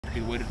to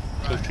be weighted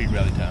closer to your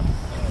rally time.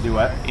 Do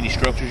what? Any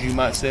structures you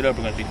might set up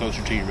are going to be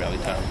closer to your rally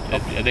time.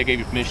 If they gave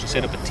you permission to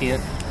set up a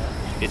tent,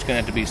 it's going to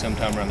have to be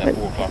sometime around that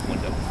 4 o'clock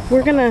window.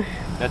 We're gonna.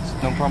 That's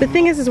no problem. The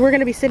thing is we're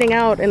gonna be sitting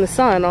out in the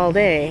sun all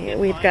day.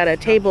 We've got a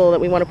table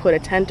that we want to put a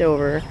tent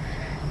over.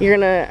 You're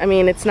gonna. I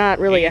mean, it's not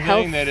really a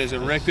health. Anything that is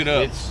erected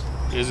up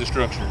is a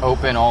structure.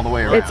 Open all the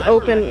way around. It's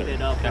open.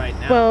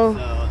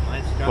 Well.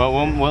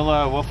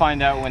 Well, we'll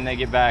find out when they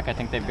get back. I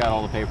think they've got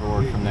all the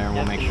paperwork from there.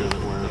 We'll make sure that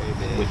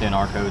we're within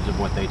our codes of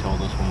what they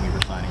told us when we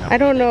were signing up. I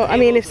don't know. I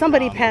mean, if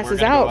somebody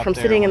passes out from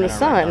sitting in the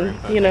sun,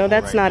 you know,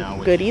 that's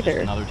not good either.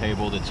 Another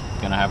table that's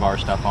going to have our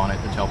stuff on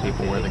it to tell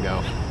people where to go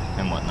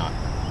and whatnot.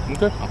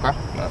 Okay.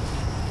 Okay.